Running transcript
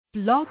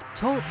Blog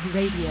Talk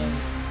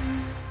Radio.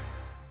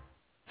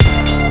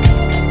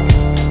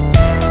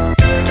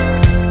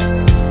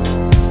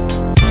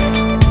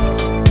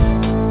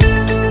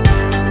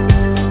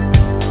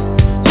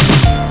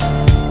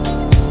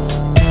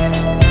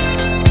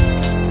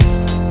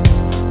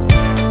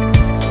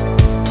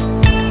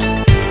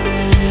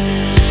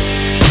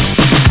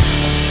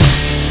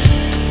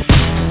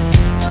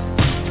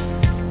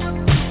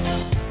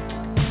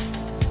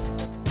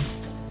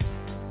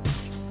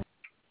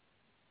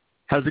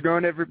 How's it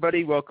going,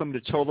 everybody? Welcome to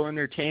Total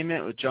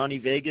Entertainment with Jonny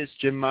Vegas,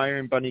 Jim Meyer,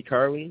 and Bunny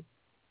Carley.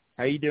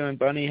 How you doing,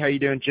 Bunny? How you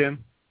doing,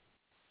 Jim?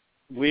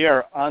 We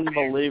are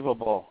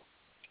unbelievable.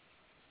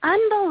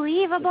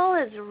 Unbelievable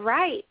is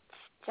right,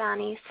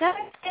 Johnny. So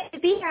excited to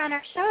be here on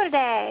our show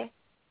today.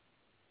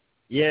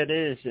 Yeah, it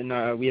is.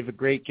 And we have a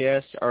great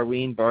guest,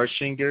 Arlene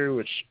Barshinger,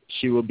 which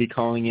she will be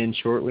calling in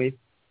shortly.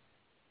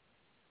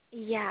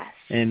 Yes.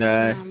 And,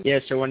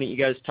 so why don't you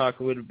guys talk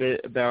a little bit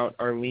about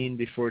Arlene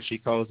before she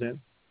calls in?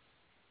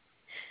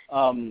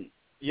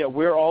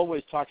 We're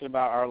always talking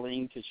about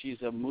Arlene because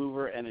she's a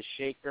mover and a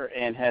shaker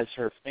and has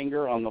her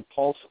finger on the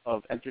pulse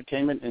of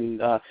entertainment in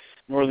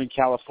Northern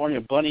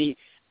California. Bunny,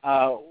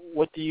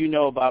 what do you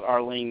know about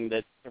Arlene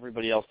that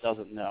everybody else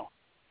doesn't know?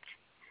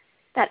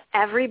 That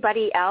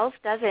everybody else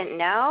doesn't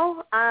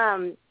know?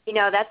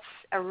 That's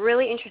a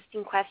really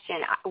interesting question.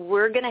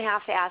 We're going to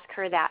have to ask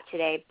her that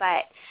today.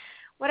 But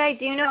what I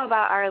do know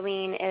about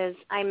Arlene is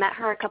I met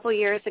her a couple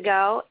years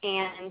ago,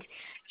 and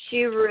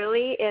she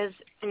really is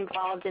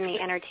involved in the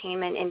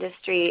entertainment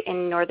industry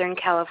in Northern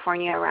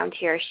California around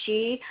here.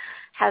 She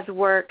has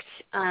worked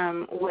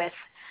with,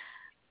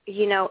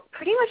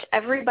 pretty much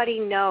everybody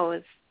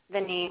knows the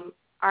name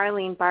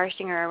Arlene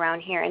Barshinger around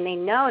here, and they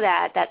know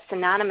that that's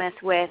synonymous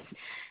with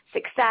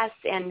success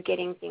and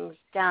getting things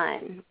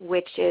done,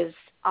 which is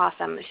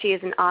awesome. She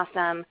is an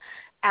awesome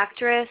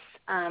actress.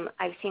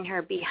 I've seen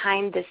her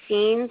behind the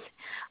scenes.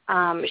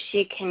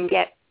 She can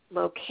get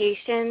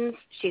locations.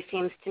 She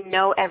seems to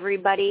know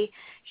everybody.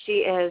 She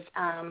is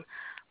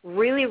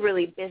really,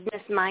 really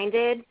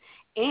business-minded,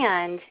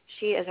 and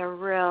she is a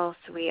real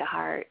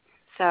sweetheart.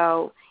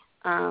 So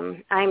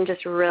I'm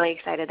just really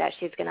excited that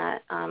she's going to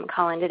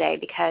call in today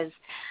because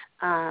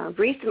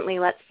recently,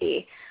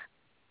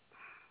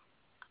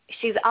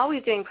 she's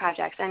always doing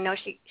projects. I know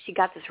she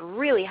got this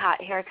really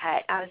hot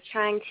haircut. I was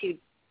trying to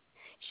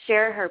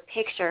share her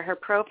picture, her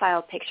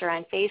profile picture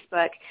on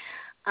Facebook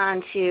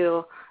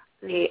onto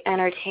the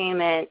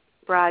Entertainment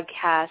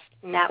Broadcast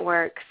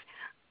Network's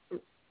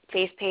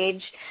face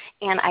page,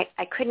 and I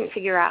couldn't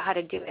figure out how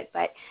to do it,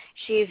 but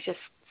she's just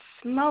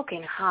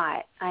smoking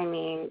hot. I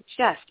mean,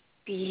 just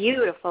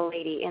beautiful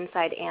lady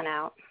inside and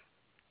out.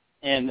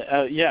 And,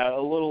 a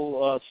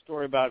little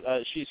story about,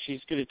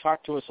 she's going to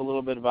talk to us a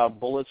little bit about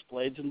Bullets,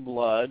 Blades, and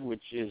Blood,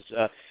 which is,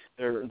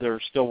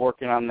 they're still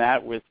working on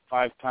that with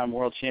five-time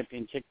world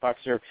champion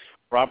kickboxer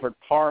Robert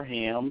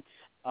Parham.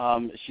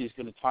 She's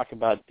going to talk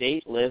about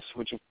Dateless,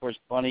 which, of course,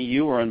 Bunny,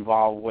 you were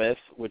involved with,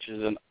 which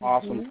is an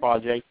awesome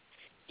project.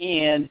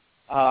 And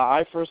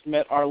I first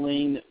met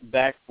Arlene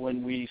back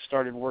when we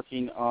started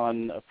working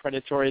on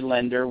Predatory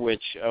Lender,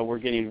 which we're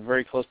getting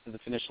very close to the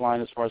finish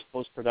line as far as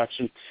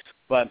post-production.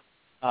 But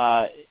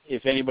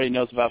if anybody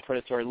knows about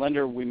Predatory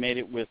Lender, we made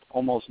it with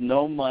almost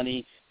no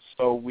money,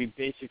 so we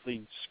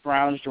basically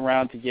scrounged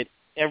around to get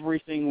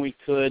everything we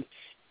could.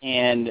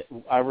 And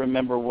I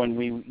remember when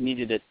we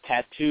needed a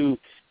tattoo,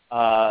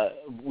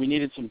 we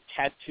needed some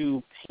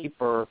tattoo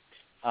paper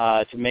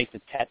to make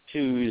the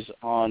tattoos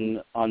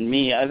on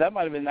me. That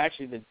might have been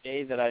actually the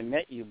day that I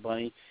met you,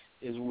 Bunny,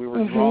 is we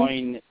were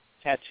drawing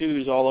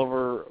tattoos all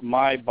over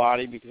my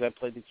body because I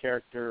played the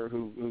character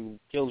who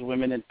kills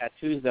women and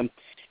tattoos them.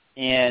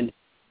 And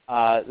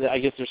I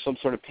guess there's some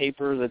sort of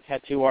paper the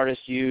tattoo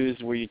artists use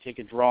where you take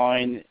a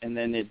drawing and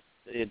then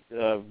it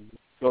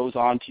goes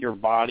onto your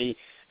body.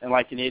 And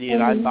like an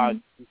idiot, I thought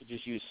you could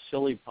just use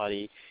silly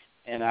putty.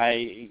 And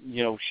I,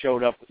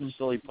 showed up with the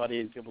silly putty,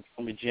 and people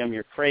told me, Jim,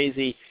 you're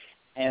crazy.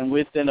 And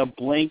within a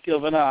blink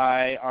of an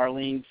eye,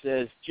 Arlene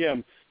says,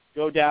 Jim,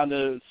 go down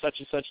to such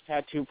and such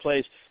tattoo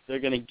place. They're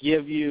going to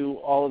give you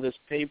all of this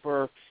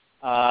paper.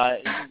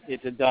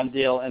 It's a done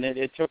deal. And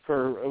it took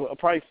her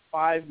probably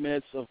 5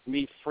 minutes of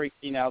me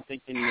freaking out,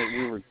 thinking that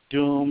we were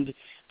doomed,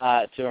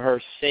 to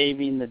her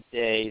saving the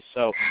day.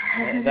 So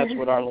that's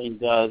what Arlene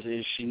does,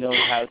 is she knows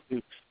how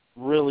to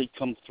really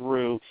come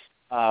through.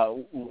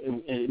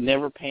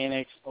 Never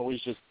panics,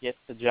 always just gets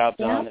the job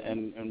done,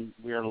 and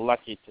we're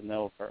lucky to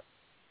know her.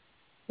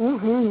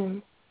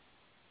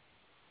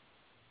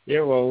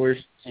 Yeah, well, we're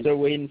still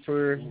waiting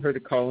for her to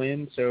call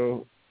in,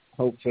 so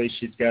hopefully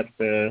she's got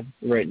the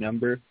right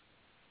number.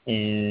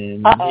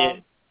 And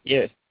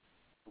Yes,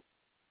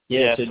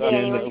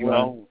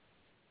 so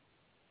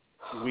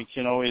we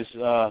can always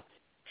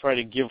try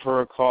to give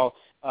her a call.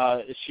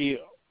 She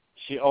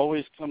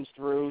always comes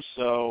through,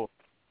 so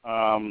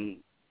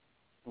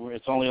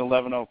it's only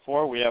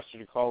 11:04. We asked her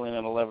to call in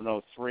at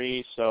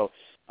 11:03, so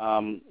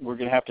we're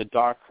going to have to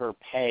dock her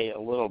pay a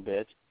little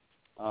bit.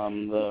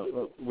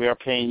 We are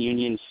paying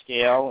union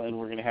scale, and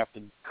we're going to have to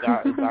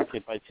dock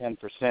it by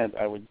 10%,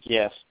 I would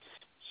guess.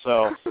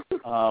 So,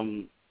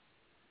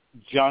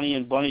 Jonny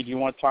and Bunny, do you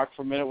want to talk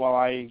for a minute while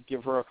I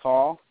give her a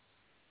call?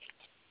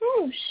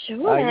 Oh,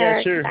 sure.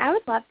 Yeah, sure. I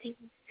would love to.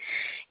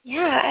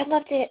 Yeah, I'd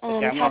love to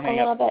talk a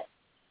little bit.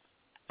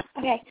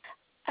 Okay.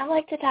 I'd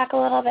like to talk a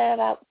little bit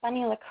about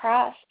Bunny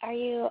Lacrosse. Are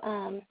you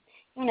want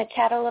to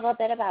chat a little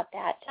bit about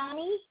that,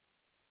 Jonny?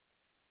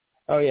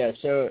 Oh, yeah.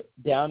 So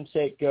Down,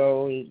 Set,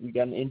 Go, we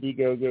got an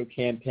Indiegogo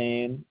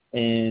campaign,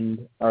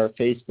 and our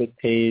Facebook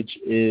page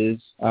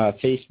is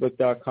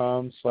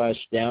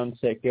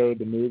facebook.com/downsetgo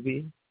the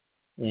movie.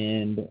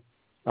 And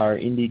our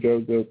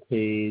Indiegogo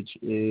page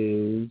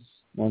is,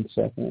 one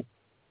second.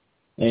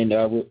 And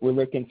we're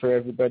looking for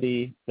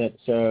everybody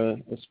that's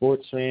a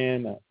sports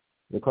fan, a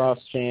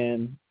lacrosse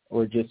fan,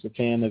 or just a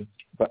fan of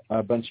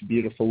a bunch of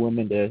beautiful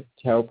women to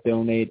help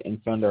donate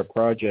and fund our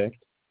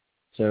project.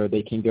 So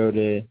they can go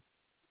to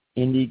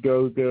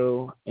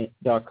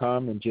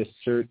Indiegogo.com and just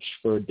search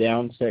for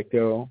Down, Set,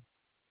 Go,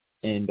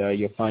 and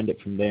you'll find it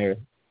from there.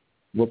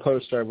 We'll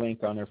post our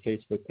link on our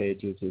Facebook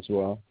pages as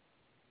well.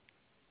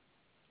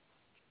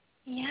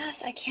 Yes,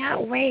 I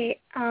can't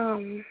wait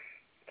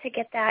to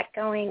get that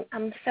going.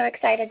 I'm so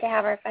excited to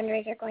have our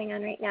fundraiser going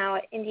on right now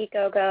at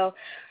Indiegogo.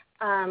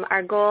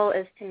 Our goal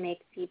is to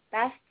make the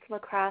best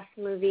lacrosse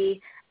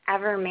movie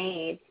ever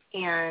made,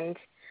 and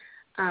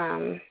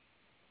I'm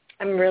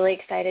really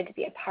excited to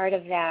be a part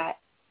of that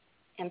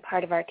and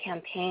part of our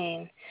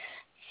campaign.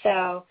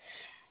 So,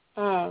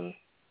 have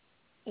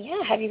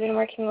you been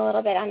working a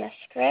little bit on the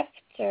script,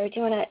 or do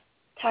you want to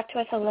talk to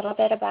us a little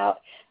bit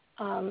about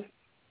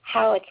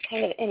how it's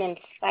kind of an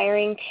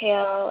inspiring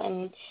tale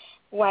and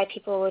why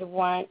people would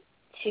want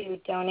to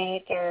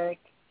donate their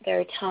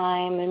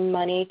time and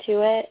money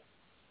to it?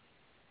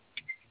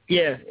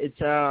 Yeah,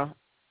 it's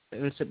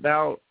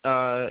about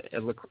a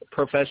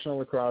professional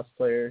lacrosse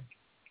player,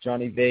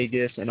 Jonny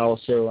Vegas, and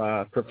also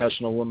a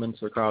professional women's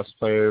lacrosse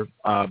player,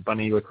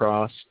 Bunny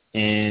Lacrosse.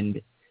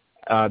 And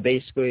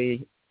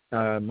basically,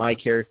 my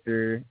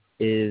character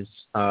is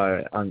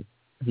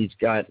he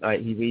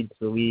leads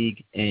the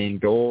league in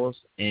goals,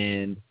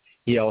 and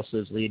he also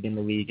is leading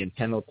the league in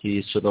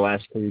penalties for the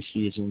last 3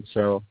 seasons.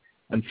 So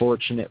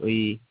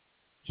unfortunately,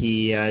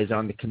 he is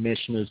on the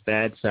commissioner's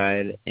bad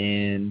side,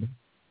 and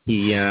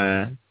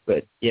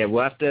but yeah,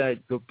 we'll have to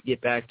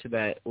get back to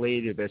that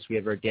later, as we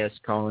have our guests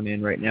calling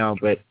in right now,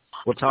 but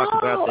we'll talk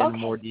about that in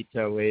more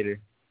detail later.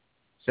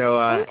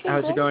 So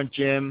how's it going,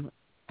 Jim?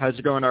 How's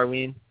it going,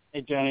 Arlene?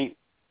 Hey, Jonny.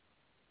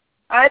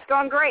 It's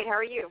going great. How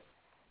are you?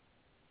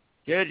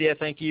 Good, yeah,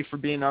 thank you for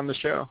being on the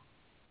show.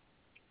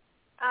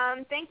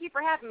 Thank you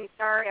for having me.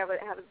 Sorry, I was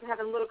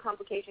having a little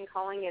complication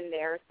calling in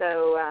there,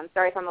 so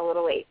sorry if I'm a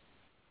little late.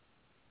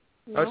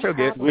 Oh, it's so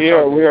good. We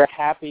are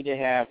happy to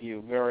have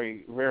you.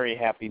 Very, very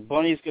happy.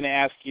 Bunny's going to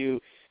ask you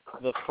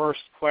the first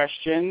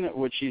question,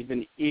 which she's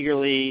been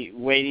eagerly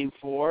waiting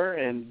for,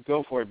 and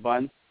go for it,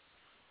 Bun.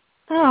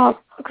 Oh,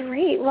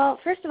 great. Well,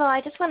 first of all,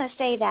 I just want to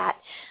say that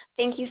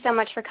thank you so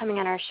much for coming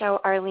on our show,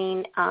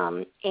 Arlene,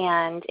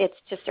 and it's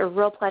just a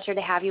real pleasure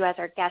to have you as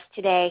our guest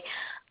today.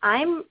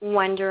 I'm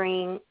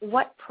wondering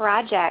what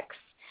projects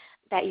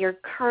that you're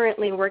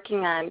currently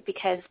working on,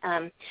 because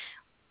I've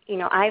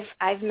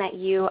met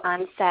you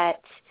on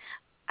set,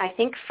 I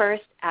think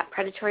first at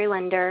Predatory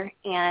Lender,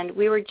 and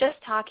we were just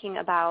talking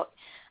about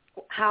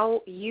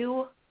how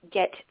you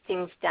get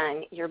things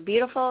done. You're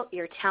beautiful,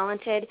 you're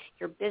talented,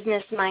 you're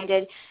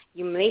business-minded,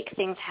 you make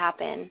things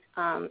happen.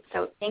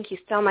 So thank you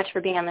so much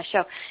for being on the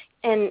show.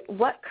 And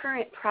what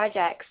current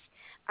projects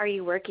are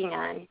you working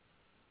on?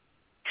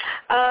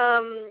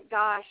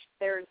 Gosh,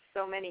 there's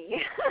so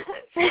many.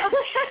 It's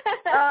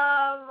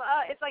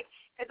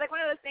like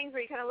one of those things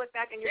where you kind of look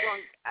back and you're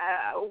going,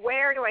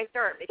 where do I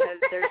start? Because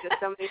there's just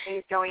so many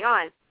things going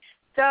on.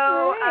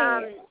 So,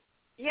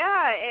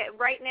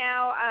 right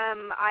now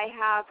I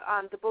have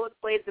the Bullets,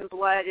 Blades, and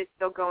Blood is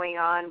still going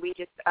on. We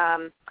just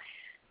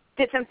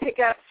did some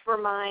pickups for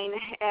mine,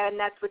 and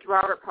that's with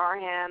Robert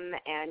Parham,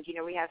 and,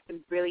 we have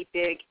some really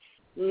big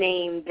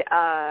named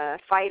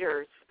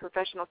fighters,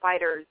 professional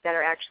fighters that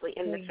are actually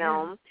in the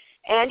film.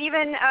 And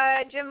even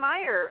Jim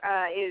Meyer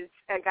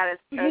got a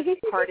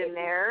part in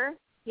there.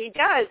 He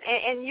does.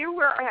 And you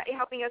were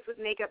helping us with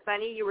Makeup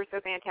Bunny. You were so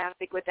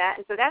fantastic with that.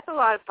 And so that's a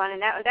lot of fun.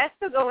 And that's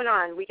still going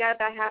on. We got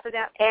about half of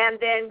that. And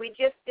then we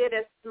just did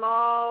a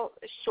small,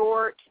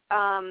 short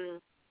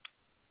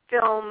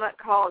film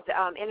called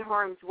In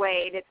Harm's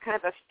Way. And it's kind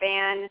of a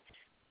fan,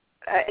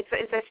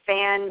 it's a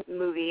fan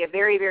movie, a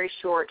very, very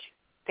short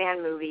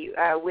fan movie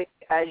with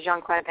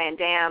Jean-Claude Van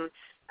Damme,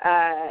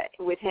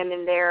 with him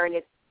in there.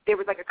 And there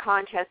was like a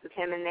contest with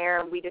him in there,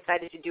 and we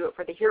decided to do it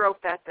for the Hero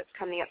Fest that's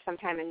coming up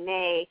sometime in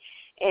May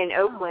in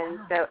Oakland,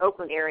 the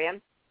Oakland area.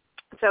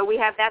 So we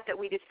have that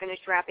we just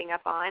finished wrapping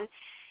up on.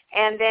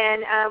 And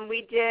then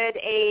we did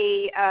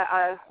a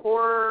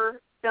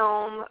horror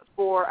film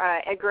for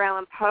Edgar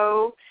Allan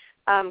Poe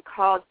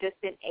called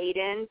Distant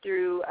Aiden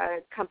through a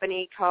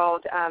company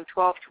called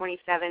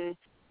 1227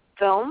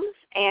 Films.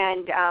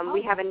 And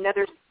we have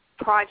another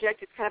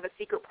project. It's kind of a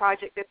secret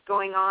project that's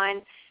going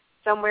on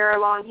somewhere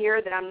along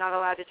here that I'm not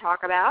allowed to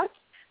talk about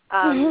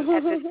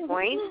at this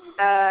point.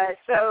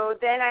 So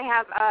then I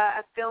have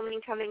a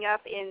filming coming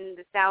up in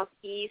the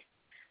Southeast,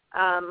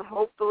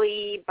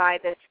 hopefully by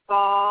this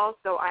fall.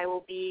 So I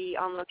will be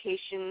on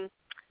location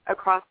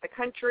across the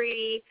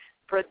country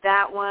for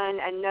that one,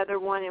 another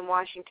one in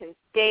Washington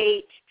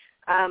State,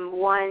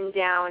 one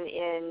down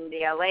in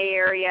the LA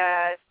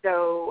area.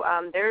 So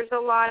there's a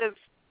lot of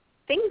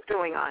things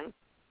going on.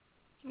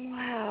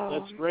 Wow.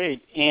 That's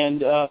great.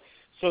 And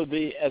so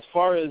as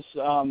far as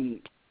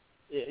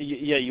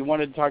you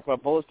wanted to talk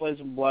about Bullets, Blades,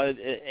 and Blood,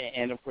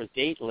 and of course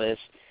Dateless.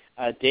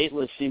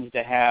 Dateless seems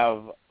to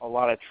have a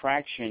lot of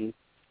traction,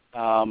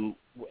 and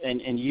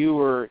you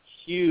were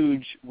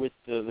huge with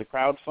the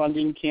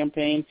crowdfunding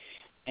campaign.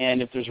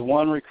 And if there's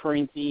one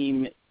recurring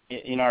theme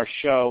in our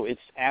show, it's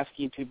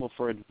asking people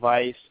for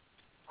advice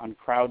on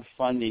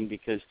crowdfunding,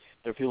 because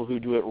there are people who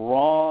do it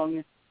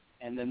wrong,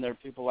 and then there are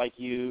people like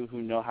you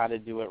who know how to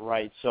do it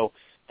right. So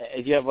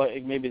do you have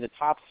maybe the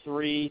top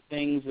 3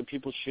 things that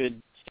people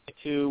should stick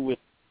to with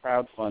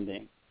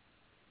crowdfunding?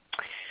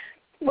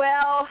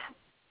 Well,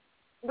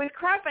 with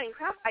crowdfunding,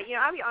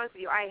 I'll be honest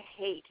with you, I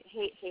hate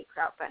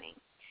crowdfunding.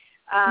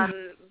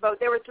 But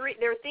there were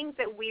things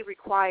that we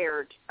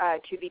required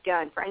to be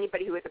done for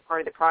anybody who was a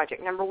part of the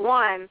project. Number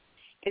one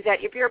is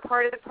that if you're a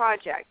part of the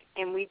project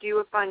and we do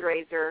a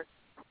fundraiser,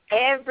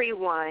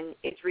 everyone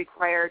is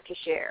required to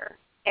share.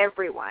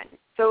 Everyone.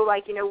 So,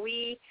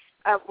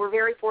 we're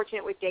very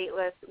fortunate with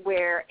Dateless,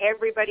 where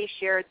everybody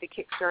shared the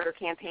Kickstarter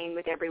campaign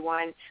with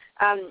everyone.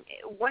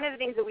 One of the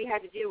things that we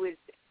had to do was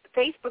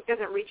Facebook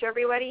doesn't reach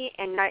everybody,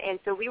 and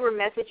so we were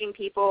messaging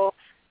people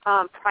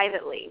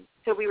privately.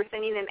 So we were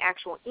sending them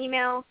actual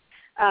emails.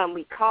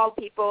 We called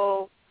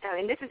people,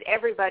 and this is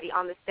everybody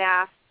on the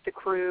staff, the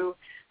crew,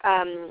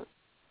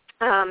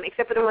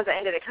 except for the ones that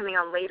ended up coming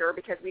on later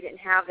because we didn't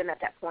have them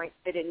at that point.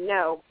 They didn't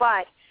know.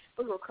 But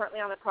who were currently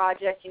on the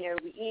project,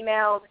 we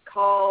emailed,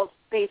 called,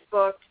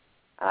 Facebooked,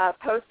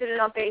 posted it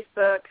on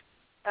Facebook.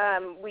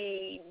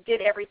 We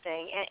did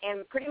everything.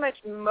 And pretty much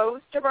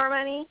most of our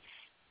money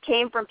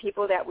came from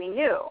people that we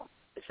knew,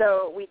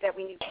 that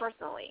we knew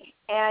personally.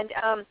 And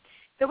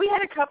so we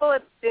had a couple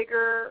of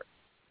bigger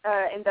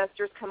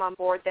investors come on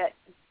board that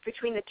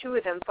between the two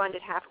of them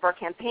funded half of our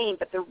campaign,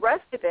 but the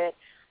rest of it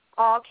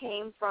all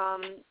came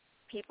from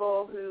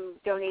people who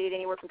donated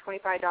anywhere from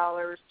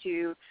 $25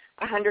 to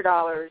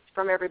 $100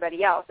 from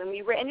everybody else. And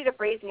we ended up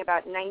raising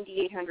about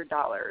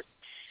 $9,800.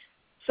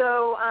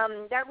 So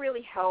that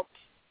really helped,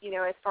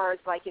 as far as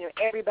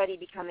everybody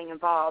becoming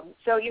involved.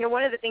 So,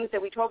 one of the things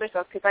that we told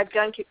ourselves, because I've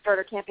done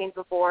Kickstarter campaigns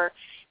before,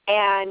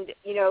 and,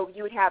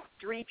 you would have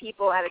 3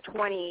 people out of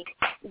 20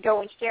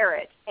 go and share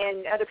it.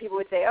 And other people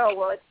would say, oh,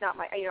 well, it's not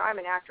my, I'm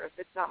an actress.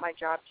 It's not my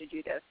job to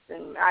do this,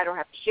 and I don't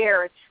have to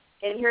share it.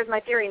 And here's my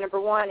theory. Number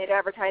one, it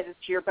advertises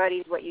to your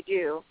buddies what you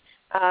do,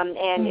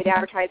 and it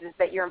advertises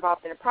that you're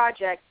involved in a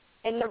project.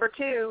 And number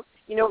two,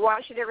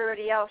 why should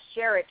everybody else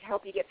share it to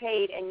help you get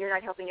paid, and you're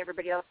not helping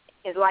everybody else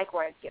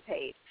likewise get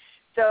paid?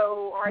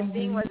 So our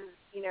thing was,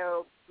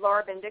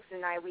 Laura Ben Dixon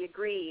and I, we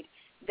agreed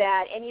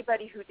that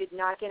anybody who did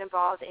not get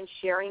involved in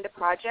sharing the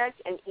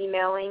project and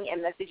emailing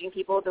and messaging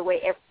people the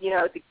way,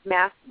 the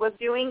mass was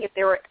doing, if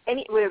there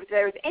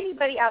was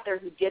anybody out there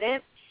who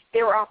didn't,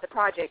 they were off the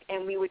project,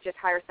 and we would just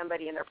hire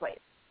somebody in their place.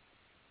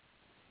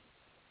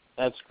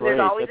 That's great.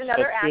 There's always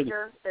another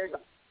actor. There's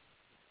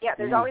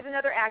always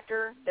another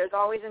actor. There's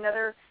always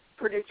another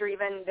producer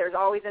even. There's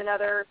always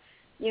another,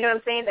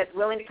 that's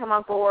willing to come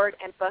on board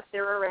and bust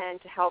their rear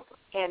end to help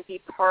and be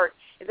part.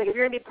 It's like if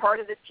you're going to be part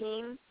of this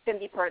team, then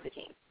be part of the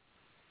team.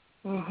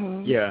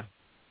 Mm-hmm. Yeah.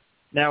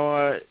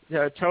 Now,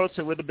 tell us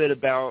a little bit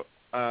about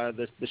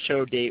the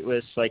show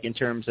Dateless, in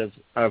terms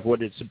of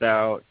what it's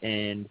about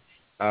and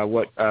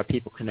what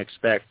people can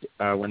expect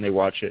when they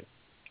watch it.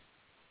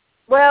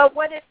 Well,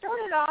 what it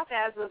started off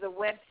as was a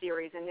web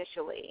series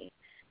initially,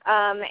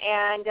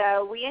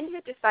 and we ended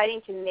up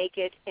deciding to make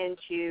it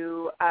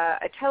into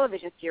a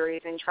television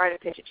series and try to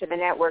pitch it to the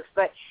networks.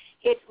 But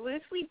it's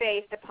loosely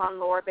based upon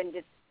Laura Ben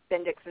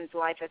Dixon's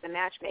life as a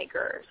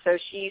matchmaker. So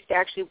she used to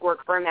actually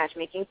work for a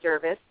matchmaking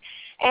service,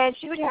 and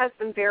she would have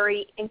some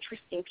very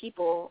interesting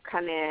people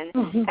come in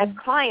as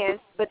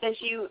clients. But then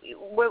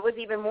what was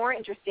even more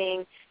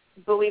interesting,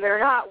 believe it or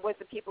not, was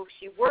the people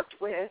she worked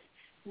with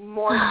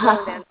more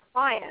so than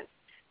clients.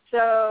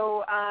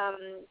 So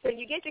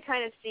you get to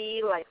kind of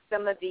see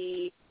some of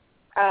the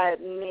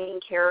main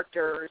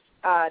characters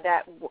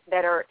that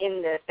are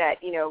in this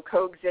that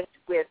coexist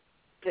with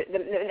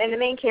and the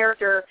main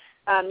character.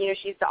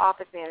 She's the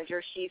office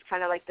manager. She's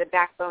kind of like the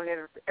backbone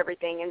of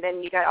everything. And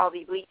then you got all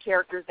the elite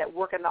characters that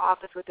work in the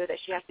office with her that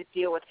she has to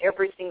deal with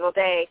every single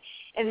day,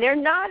 and they're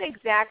not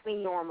exactly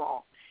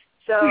normal.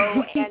 So,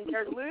 and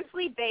they're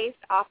loosely based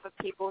off of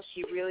people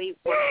she really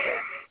works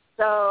with.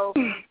 So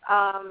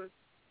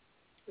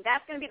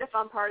that's going to be the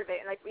fun part of it.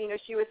 And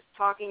she was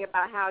talking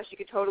about how she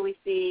could totally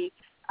see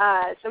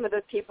some of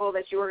those people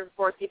that she worked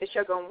for see the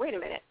show going, wait a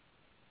minute,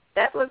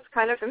 that looks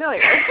kind of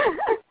familiar.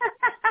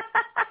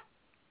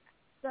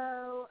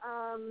 So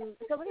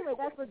anyway,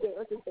 that's what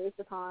Dateless is based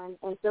upon.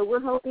 And so we're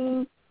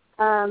hoping,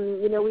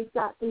 we've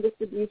got some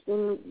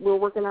distribution we're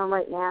working on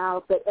right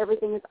now, but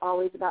everything is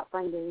always about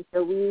funding.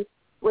 So we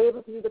were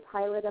able to do the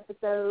pilot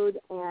episode,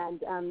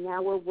 and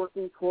now we're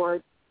working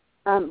towards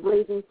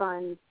raising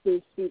funds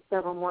to shoot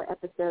several more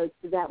episodes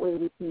so that way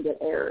we can get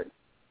aired.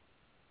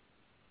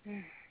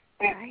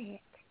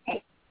 Right.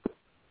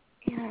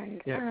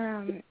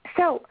 And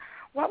so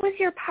what was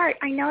your part?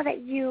 I know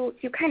that you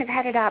kind of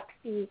headed up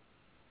the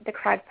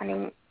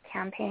crowdfunding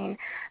campaign,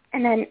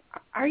 and then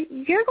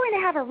you're going to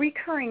have a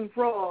recurring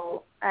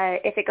role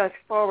if it goes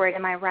forward,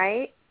 am I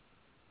right?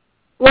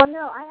 Well,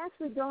 no, I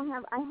actually don't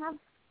have.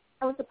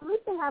 I was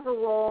supposed to have a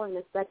role in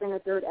the second or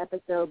third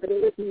episode, but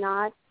it was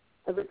not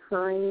a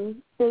recurring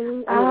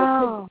thing.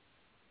 Oh.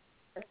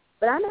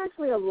 But I'm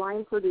actually a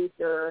line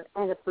producer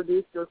and a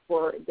producer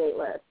for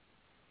Dateless.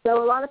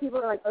 So a lot of people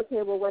are like,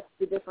 okay, well, what's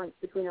the difference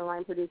between a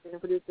line producer and a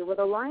producer? Well,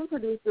 the line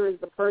producer is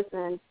the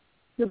person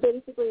who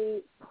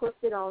basically puts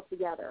it all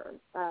together.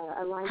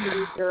 A line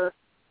producer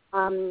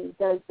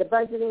does the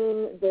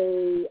budgeting.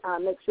 They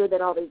make sure that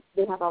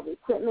they have all the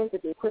equipment,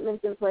 that the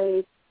equipment's in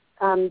place.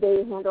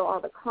 They handle all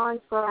the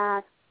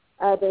contracts.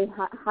 They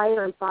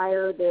hire and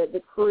fire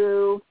the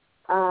crew.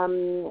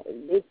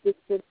 It's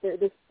just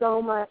there's so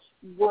much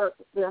work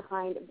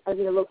behind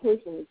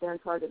locations. They're in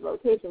charge of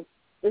locations.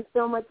 There's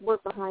so much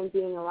work behind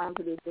being a line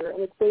producer,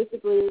 and it's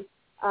basically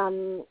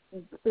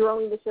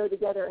throwing the show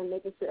together and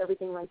making sure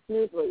everything runs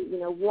smoothly.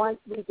 Once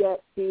we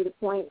get to the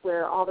point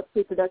where all the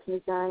pre-production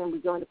is done and we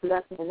go into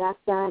production and that's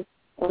done,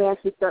 and we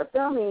actually start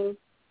filming,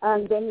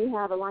 then you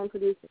have a line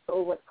producer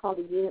or what's called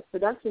a unit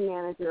production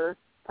manager,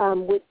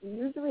 which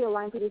usually a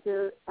line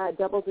producer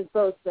doubles as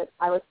both, but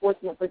I was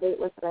fortunate for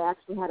Dateless that I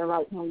actually had a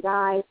right-hand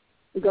guy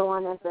go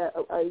on as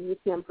a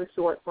UTM for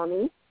short for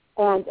me.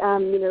 And,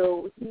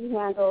 he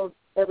handled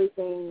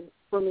everything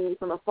for me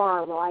from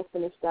afar while I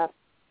finished up,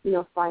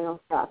 final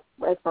stuff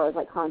as far as,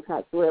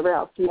 contracts or whatever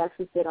else. He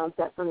actually stayed on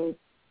set for me.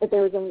 If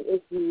there was any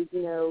issues,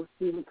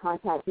 he would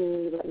contact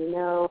me, let me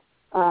know.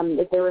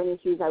 If there were any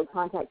issues, I would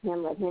contact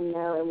him, let him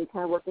know, and we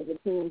kind of worked as a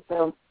team.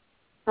 So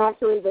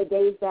actually the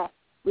days that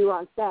we were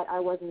on set, I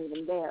wasn't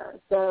even there.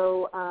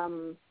 So,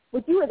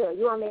 but you were there.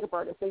 You were a makeup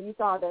artist, so you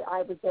saw that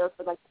I was there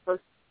for, the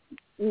first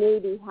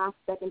maybe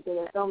half-second day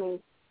of filming,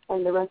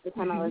 and the rest of the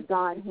time I was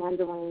gone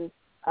handling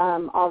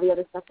all the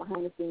other stuff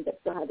behind the scenes that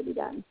still had to be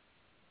done.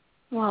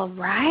 Well,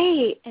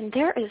 right. And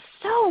there is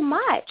so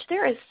much.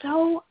 There is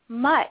so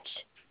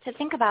much to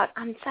think about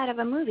on set of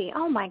a movie.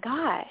 Oh, my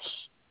gosh.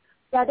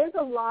 Yeah, there's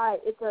a lot.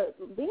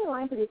 Being a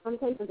line producer, let me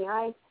tell you something.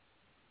 I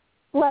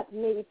slept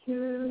maybe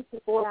 2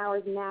 to 4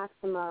 hours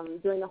maximum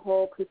during the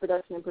whole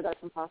pre-production and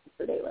production process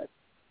for Dateless.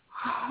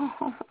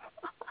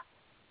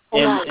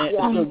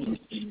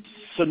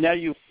 So now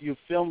you've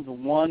filmed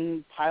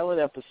one pilot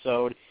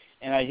episode,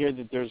 and I hear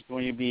that there's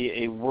going to be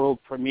a world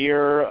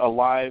premiere, a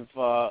live,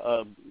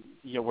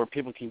 where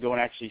people can go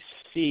and actually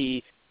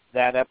see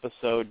that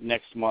episode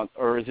next month,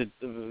 or is it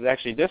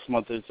actually this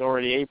month? It's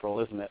already April,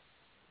 isn't it?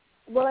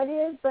 Well, it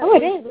is, but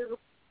it is. We're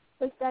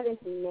pushed that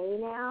into May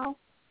now,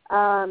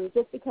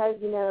 just because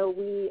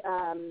we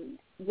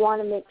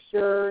want to make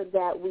sure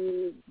that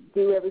we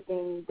do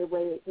everything the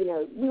way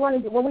we want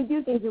to do. When we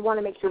do things, we want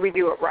to make sure we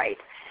do it right.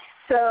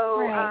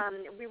 So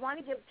we want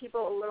to give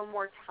people a little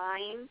more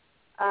time,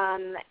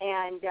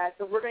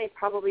 so we're going to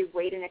probably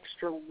wait an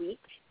extra week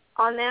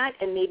on that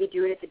and maybe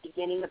do it at the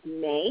beginning of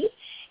May.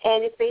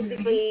 And it's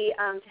basically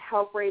to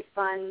help raise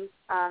funds.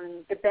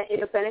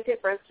 It'll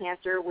benefit breast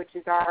cancer, which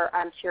is our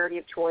charity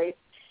of choice.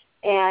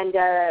 And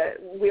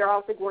we are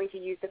also going to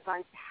use the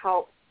funds to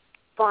help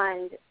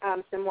fund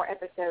some more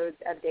episodes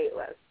of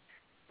Dateless.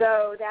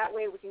 So that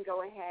way we can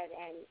go ahead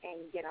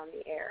and get on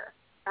the air.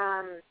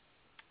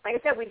 Like I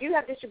said, we do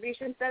have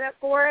distribution set up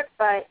for it,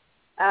 but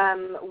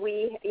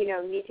we,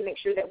 need to make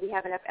sure that we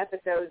have enough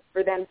episodes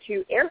for them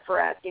to air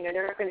for us.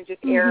 They're not going to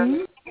just air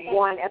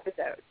one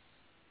episode.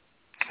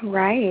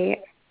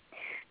 Right.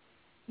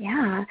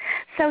 Yeah.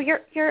 So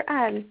your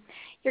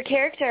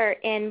character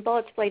in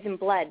Bullets, Blades, and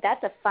Blood,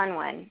 that's a fun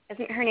one.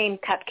 Isn't her name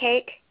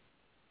Cupcake?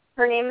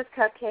 Her name is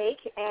Cupcake,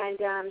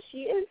 and she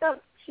is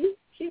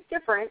she's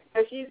different.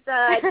 So she's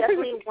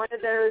definitely one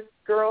of those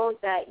girls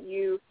that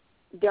you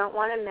don't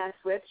want to mess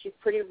with. She's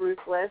pretty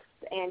ruthless,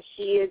 and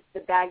she is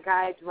the bad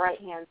guy's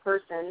right-hand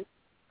person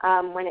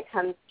when it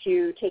comes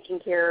to taking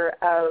care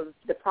of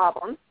the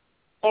problem.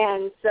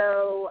 And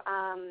so,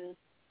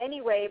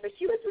 anyway, but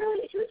she was a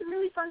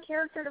really fun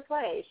character to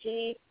play.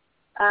 She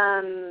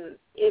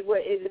is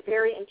a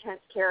very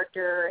intense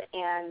character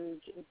and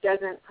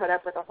doesn't put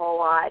up with a whole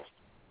lot.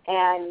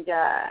 And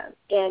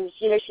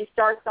she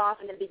starts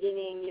off in the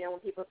beginning. When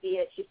people see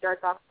it, she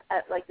starts off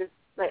at like this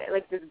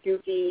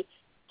goofy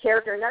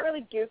character. Not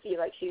really goofy,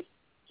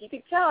 you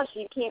could tell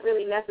she can't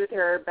really mess with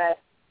her, but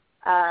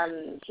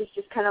she's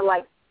just kind of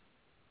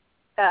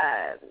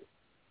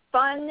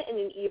fun in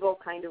an evil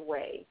kind of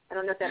way. I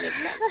don't know if that makes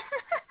sense.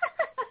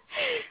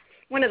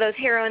 One of those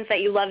heroines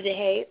that you love to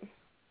hate.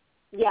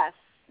 Yes.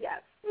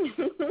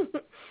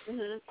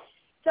 Mm-hmm.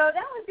 So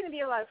that one's going to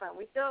be a lot of fun.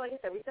 We still, like I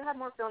said, we still have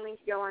more filming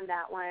to go on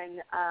that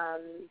one.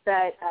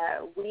 But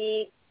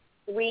we,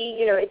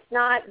 it's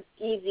not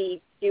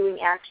easy doing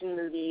action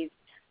movies.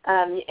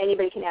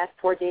 Anybody can ask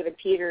poor David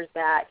Peters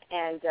that,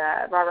 and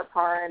Robert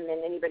Parham,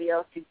 and anybody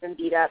else who's been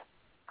beat up.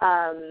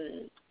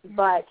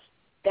 But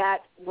that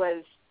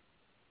was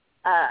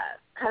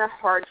kind of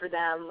hard for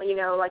them.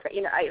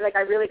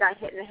 I really got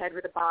hit in the head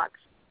with a box,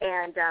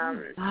 and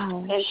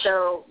and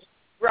so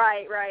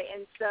right,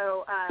 and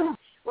so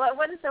well, it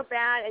wasn't so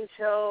bad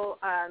until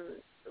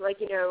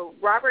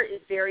Robert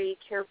is very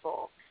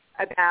careful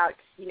about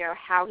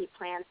how he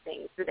plans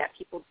things so that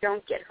people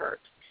don't get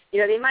hurt.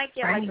 They might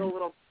get like a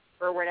little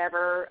or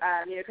whatever,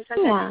 because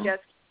sometimes you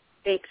just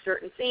fake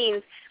certain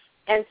scenes.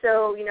 And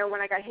so, when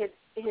I got hit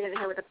in the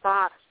head with a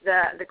box,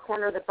 the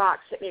corner of the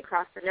box hit me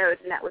across the nose,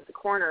 and that was the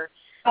corner.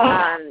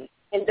 And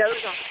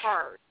those are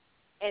hard.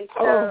 And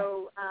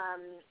so,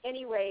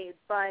 anyway,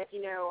 but,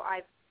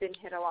 I've been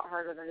hit a lot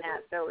harder than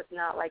that, so it's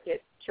not like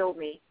it killed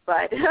me.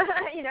 But,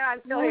 I'm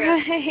still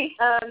here.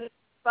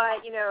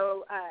 But,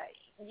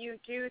 you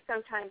do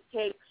sometimes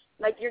take,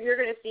 like you're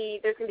going to see,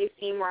 there's going to be a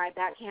scene where I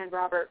backhand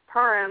Robert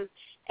Parham,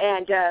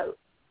 and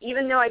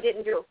even though I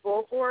didn't do it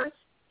full force,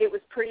 it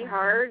was pretty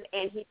hard,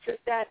 and he took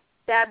that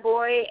bad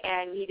boy,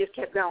 and he just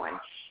kept going.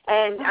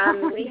 And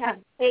we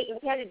had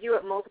to do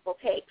it multiple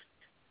takes.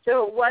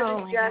 So it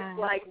wasn't just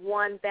like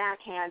one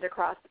backhand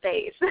across the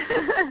face.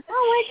 Oh,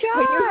 my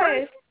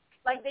gosh.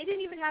 Like, they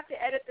didn't even have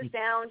to edit the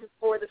sound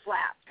for the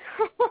slap.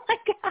 Oh, my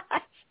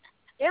gosh.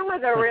 It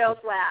was a real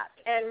slap.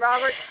 And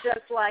Robert's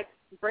just like,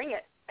 bring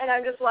it. And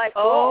I'm just like,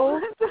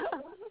 oh.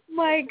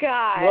 My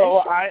gosh.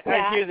 Well,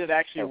 I hear that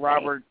actually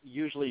Robert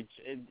usually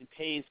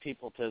pays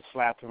people to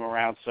slap him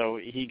around, so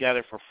he got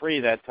it for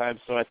free that time,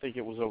 so I think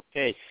it was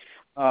okay.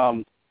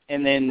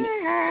 And then,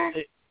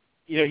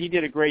 he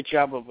did a great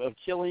job of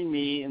killing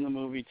me in the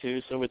movie,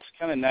 too, so it's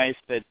kind of nice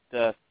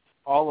that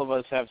all of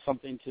us have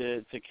something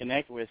to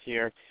connect with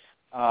here.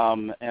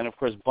 And, of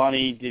course,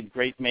 Bunny did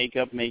great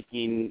makeup,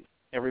 making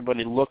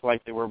everybody look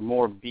like they were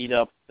more beat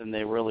up than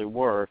they really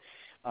were.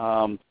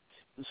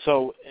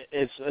 So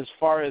as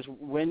far as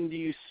when do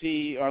you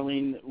see,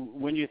 Arlene,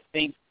 when do you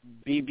think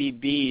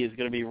BBB is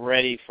going to be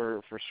ready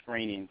for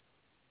screening?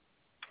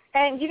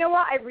 And you know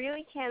what? I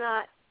really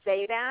cannot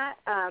say that,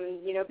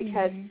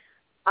 because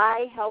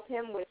I help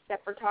him with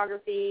set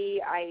photography.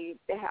 I,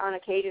 on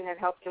occasion, have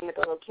helped him with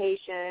the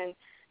location,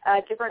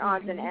 different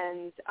odds and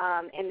ends,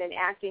 and then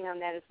acting on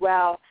that as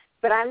well.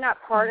 But I'm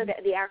not part of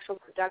the actual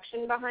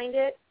production behind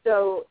it,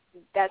 so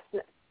that's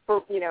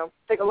for,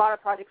 like a lot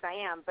of projects I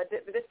am, but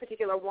this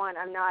particular one,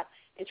 I'm not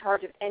in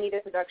charge of any of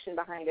the production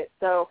behind it,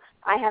 so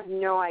I have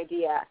no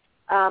idea.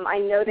 I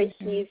know that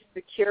he's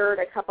secured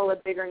a couple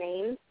of bigger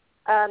names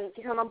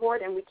to come on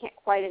board, and we can't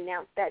quite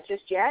announce that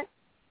just yet.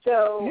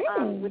 So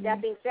with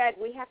that being said,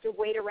 we have to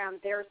wait around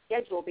their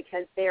schedule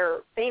because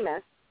they're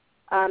famous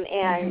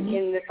and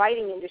in the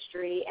fighting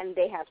industry, and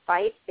they have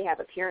fights, they have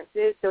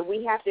appearances, so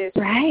we have to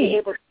be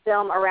able to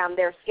film around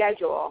their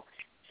schedule.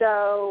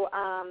 So,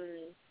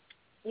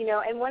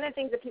 and one of the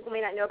things that people may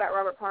not know about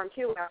Robert Parham,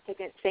 too, when I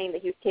was saying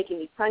that he was taking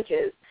these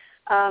punches,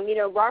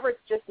 Robert's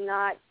just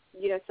not,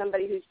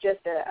 somebody who's just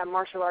a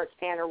martial arts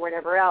fan or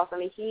whatever else. I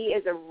mean, he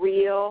is a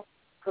real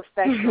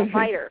professional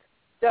fighter.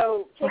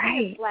 So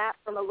taking a slap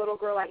from a little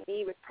girl like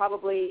me was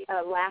probably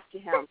a laugh to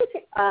him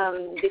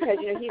because,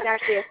 he's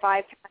actually a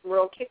 5-time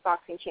world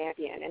kickboxing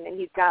champion, and then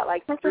he's got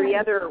like 3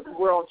 other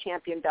world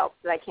champion belts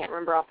that I can't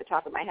remember off the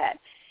top of my head.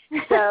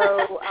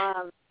 So,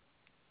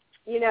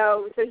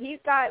 so he's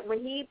got, when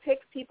he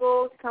picks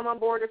people to come on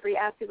board, or if he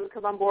asks people to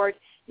come on board,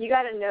 you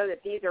got to know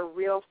that these are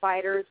real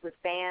fighters with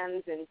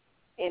fans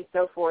and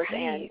so forth,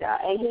 and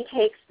he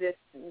takes this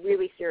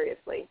really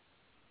seriously.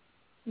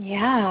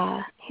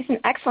 Yeah, he's an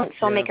excellent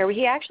filmmaker.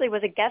 He actually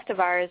was a guest of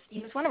ours.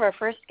 He was one of our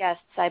first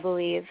guests, I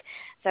believe.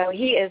 So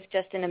he is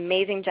just an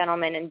amazing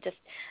gentleman and just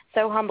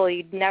so humble.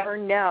 You'd never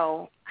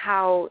know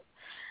how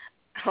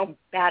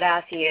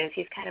badass he is.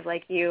 He's kind of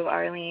like you,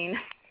 Arlene.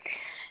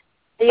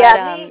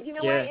 Yeah,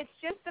 what? It's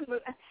just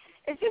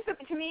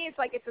to me, it's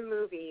like it's a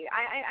movie.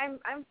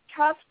 I'm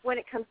tough when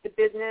it comes to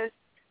business.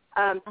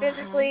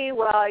 Physically,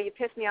 well, you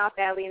piss me off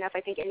badly enough,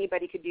 I think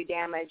anybody could do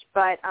damage.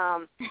 But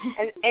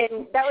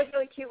and that was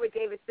really cute what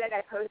David said.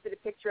 I posted a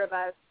picture of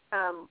us,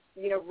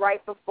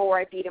 right before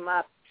I beat him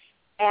up,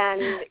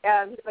 and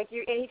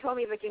he told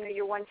me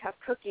you're one tough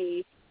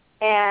cookie,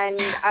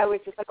 and I was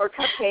just like, or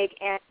cupcake,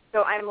 and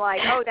so I'm like,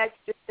 oh, that's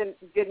just the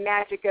good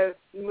magic of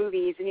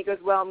movies. And he goes,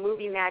 well,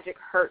 movie magic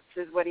hurts,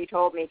 is what he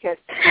told me, because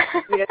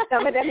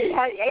some of them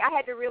I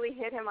had to really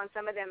hit him on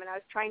some of them, and I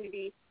was trying to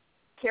be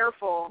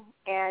careful,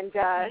 and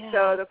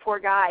so the poor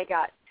guy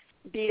got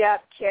beat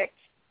up, kicked,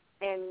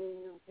 and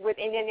with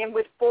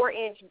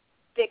 4-inch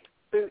thick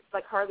boots,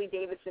 like Harley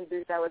Davidson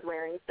boots I was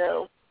wearing.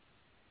 So,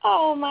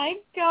 oh my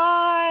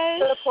gosh,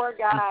 so the poor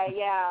guy,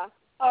 yeah.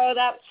 Oh,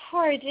 that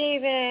poor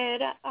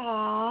David.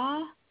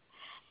 Aww.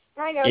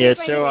 I know. Yeah.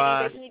 So,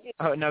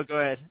 oh no, go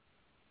ahead.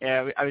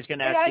 Yeah, I was going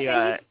to ask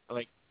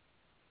you,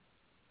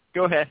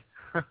 go ahead.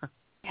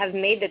 Have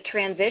made the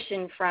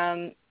transition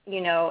from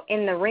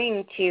in the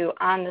ring to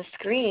on the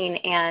screen,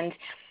 and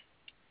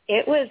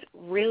it was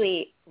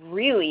really,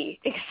 really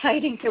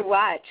exciting to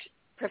watch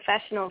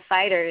professional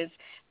fighters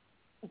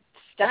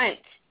stunt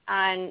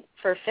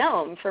for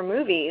film, for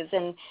movies,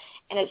 and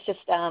it's just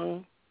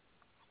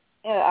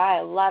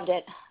I loved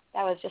it.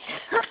 That was just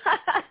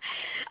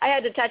I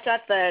had to touch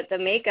up the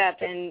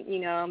makeup,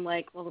 and I'm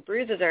like, well, the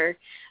bruises are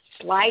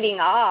sliding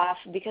off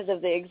because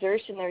of the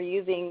exertion they're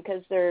using,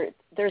 because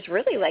there's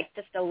really like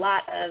just a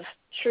lot of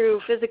true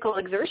physical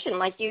exertion,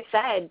 like you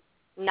said,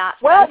 not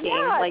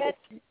stunting.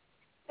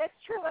 That's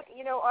true. Like,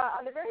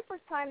 on the very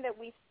first time that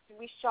we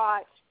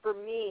shot, for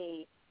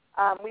me,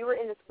 we were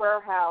in this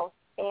warehouse,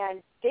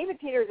 and David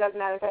Peters, as a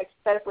matter of fact,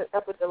 set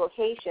up with the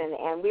location,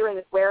 and we were in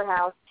this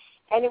warehouse,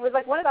 and it was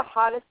like one of the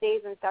hottest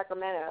days in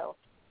Sacramento.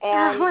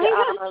 And,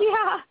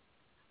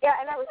 yeah,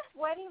 and I was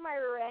sweating my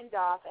rear end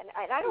off, and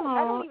I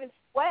don't even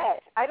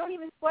sweat. I don't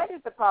even sweat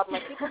is the problem.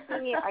 Like, people see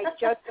me, I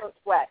just don't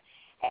sweat.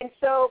 And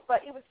so,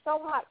 but it was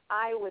so hot,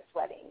 I was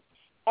sweating.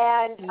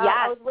 And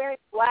I was wearing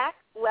black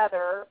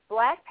leather,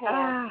 black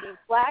pants, these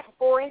black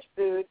 4-inch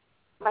boots.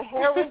 My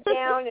hair was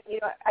down,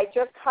 and, I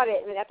just cut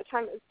it, and at the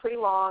time it was pretty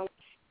long.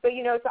 So,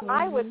 so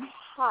I was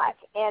hot.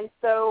 And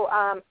so,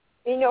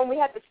 and we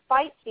had this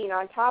fight scene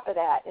on top of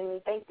that,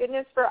 and thank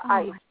goodness for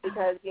ice,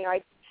 because,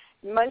 I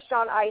munched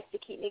on ice to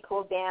keep me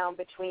cooled down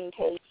between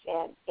takes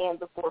and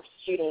before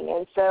shooting.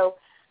 And so,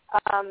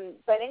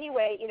 but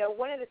anyway,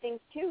 one of the things,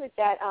 too, is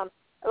that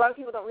a lot of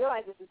people don't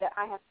realize this, is that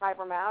I have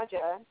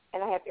fibromyalgia,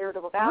 and I have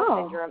irritable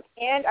bowel syndrome,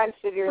 and I'm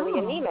severely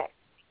anemic.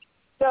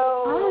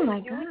 So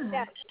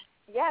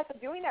so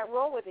doing that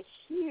role was a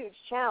huge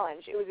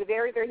challenge. It was a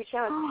very, very huge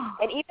challenge.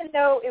 And even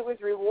though it was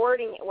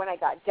rewarding when I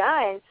got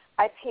done,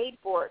 I paid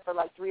for it for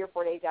like 3 or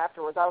 4 days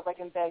afterwards. I was like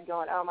in bed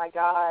going, oh my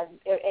God.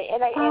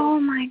 Oh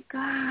my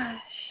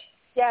gosh.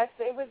 Yes,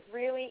 it was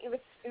really, it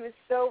was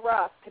so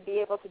rough to be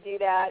able to do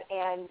that.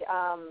 And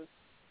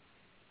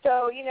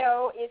so,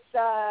 it's,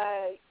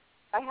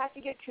 I have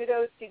to give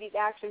kudos to these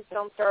action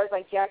film stars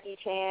like Jackie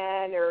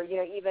Chan or,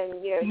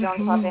 even,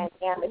 Jean-Claude Van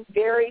Damme. It's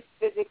very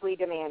physically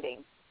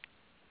demanding.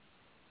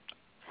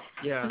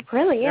 Yeah. It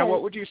really is. Now,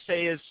 what would you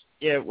say is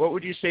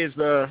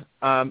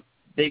the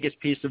biggest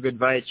piece of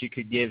advice you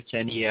could give to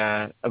any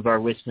of our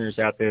listeners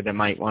out there that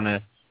might want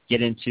to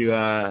get into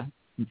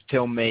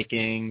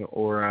filmmaking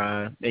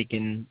or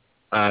making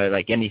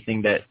like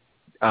anything that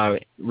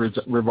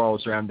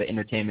revolves around the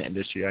entertainment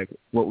industry? Like,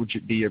 what would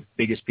be your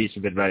biggest piece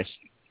of advice?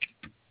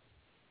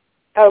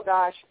 Oh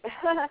gosh.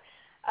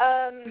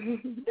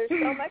 There's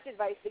so much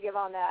advice to give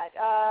on that.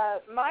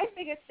 My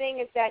biggest thing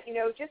is that,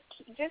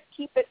 just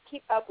keep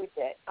up with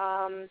it.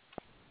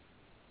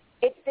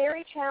 It's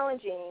very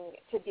challenging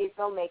to be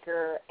a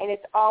filmmaker, and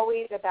it's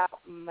always about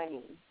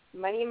money.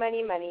 Money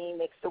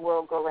makes the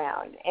world go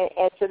round.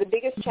 And so the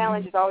biggest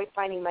challenge is always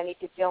finding money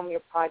to film your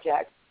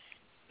project.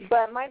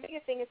 But my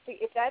biggest thing is,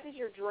 if that is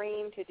your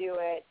dream to do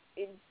it,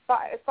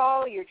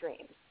 follow your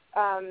dreams.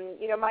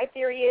 My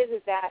theory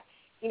is that,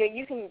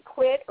 you can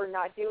quit or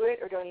not do it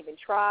or don't even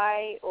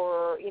try,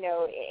 or,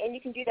 and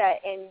you can do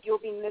that and you'll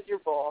be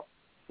miserable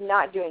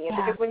not doing it.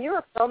 Because when you're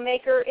a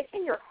filmmaker, it's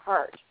in your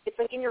heart. It's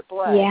like in your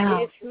blood.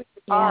 It is who you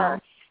are.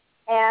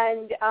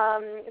 And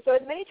so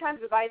as many times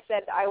as I've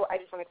said, I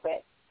just want to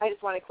quit. I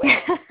just want to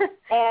quit.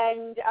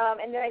 And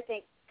then I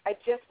think, I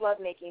just love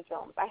making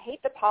films. I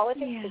hate the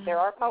politics, because there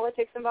are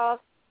politics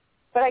involved,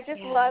 but I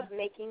just love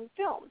making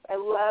films. I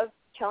love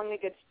telling a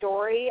good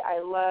story. I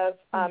love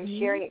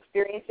sharing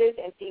experiences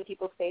and seeing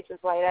people's faces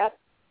light up.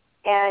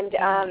 And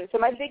so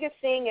my biggest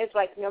thing is,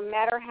 like, no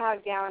matter how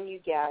down you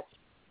get,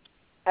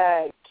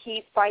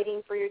 keep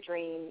fighting for your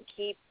dream.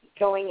 Keep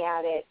going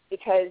at it,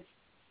 because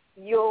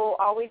you'll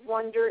always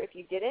wonder if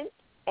you didn't,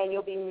 and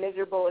you'll be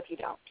miserable if you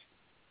don't.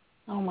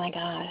 Oh, my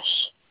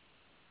gosh.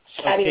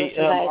 Okay,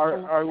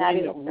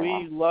 Arlene,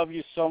 we love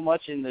you so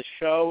much in the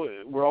show.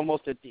 We're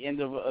almost at the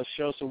end of a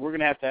show, so we're going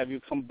to have you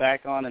come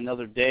back on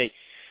another day.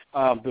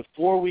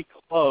 Before we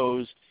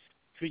close,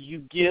 could you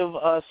give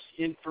us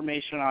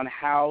information on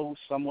how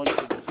someone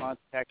could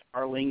contact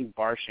Arlene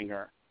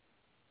Barshinger?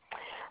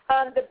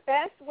 The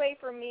best way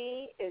for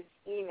me is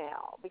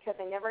email, because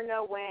I never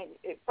know when.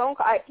 A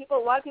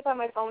lot of people have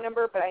my phone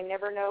number, but I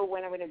never know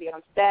when I'm going to be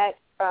on set,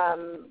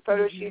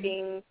 photo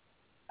shooting,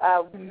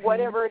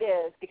 whatever it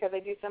is, because I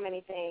do so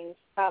many things.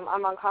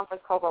 I'm on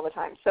conference calls all the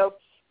time. So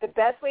the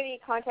best way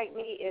to contact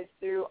me is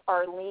through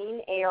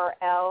Arlene,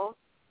 ARLENE,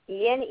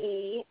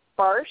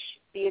 Barsh,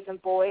 B as in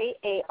boy,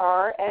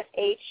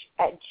 ARSH,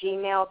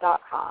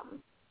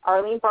 @gmail.com.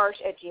 Arlene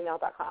Barsh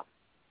 @gmail.com.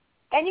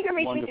 And you can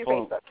reach me through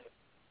Facebook.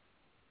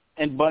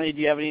 And Bunny,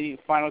 do you have any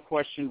final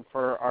question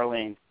for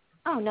Arlene?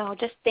 Oh, no,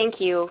 just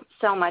thank you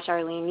so much,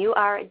 Arlene. You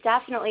are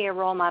definitely a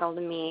role model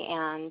to me,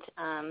 and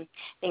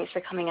thanks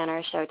for coming on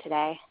our show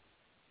today.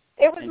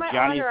 It was my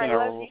honor. I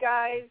love you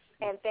guys,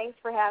 and thanks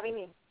for having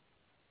me.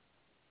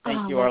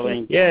 Thank you,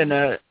 Arlene. Yeah,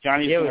 and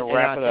Johnny's going to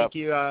wrap it up. Thank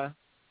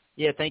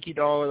you. Thank you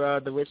to all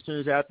the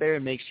listeners out there,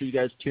 and make sure you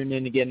guys tune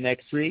in again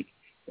next week,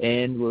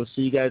 and we'll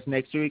see you guys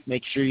next week.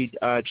 Make sure you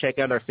check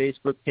out our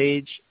Facebook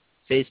page,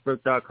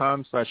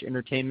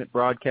 facebook.com/Entertainment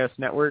Broadcast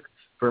Network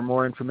for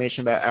more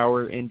information about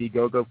our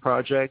Indiegogo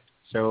project.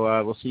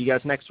 So we'll see you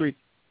guys next week.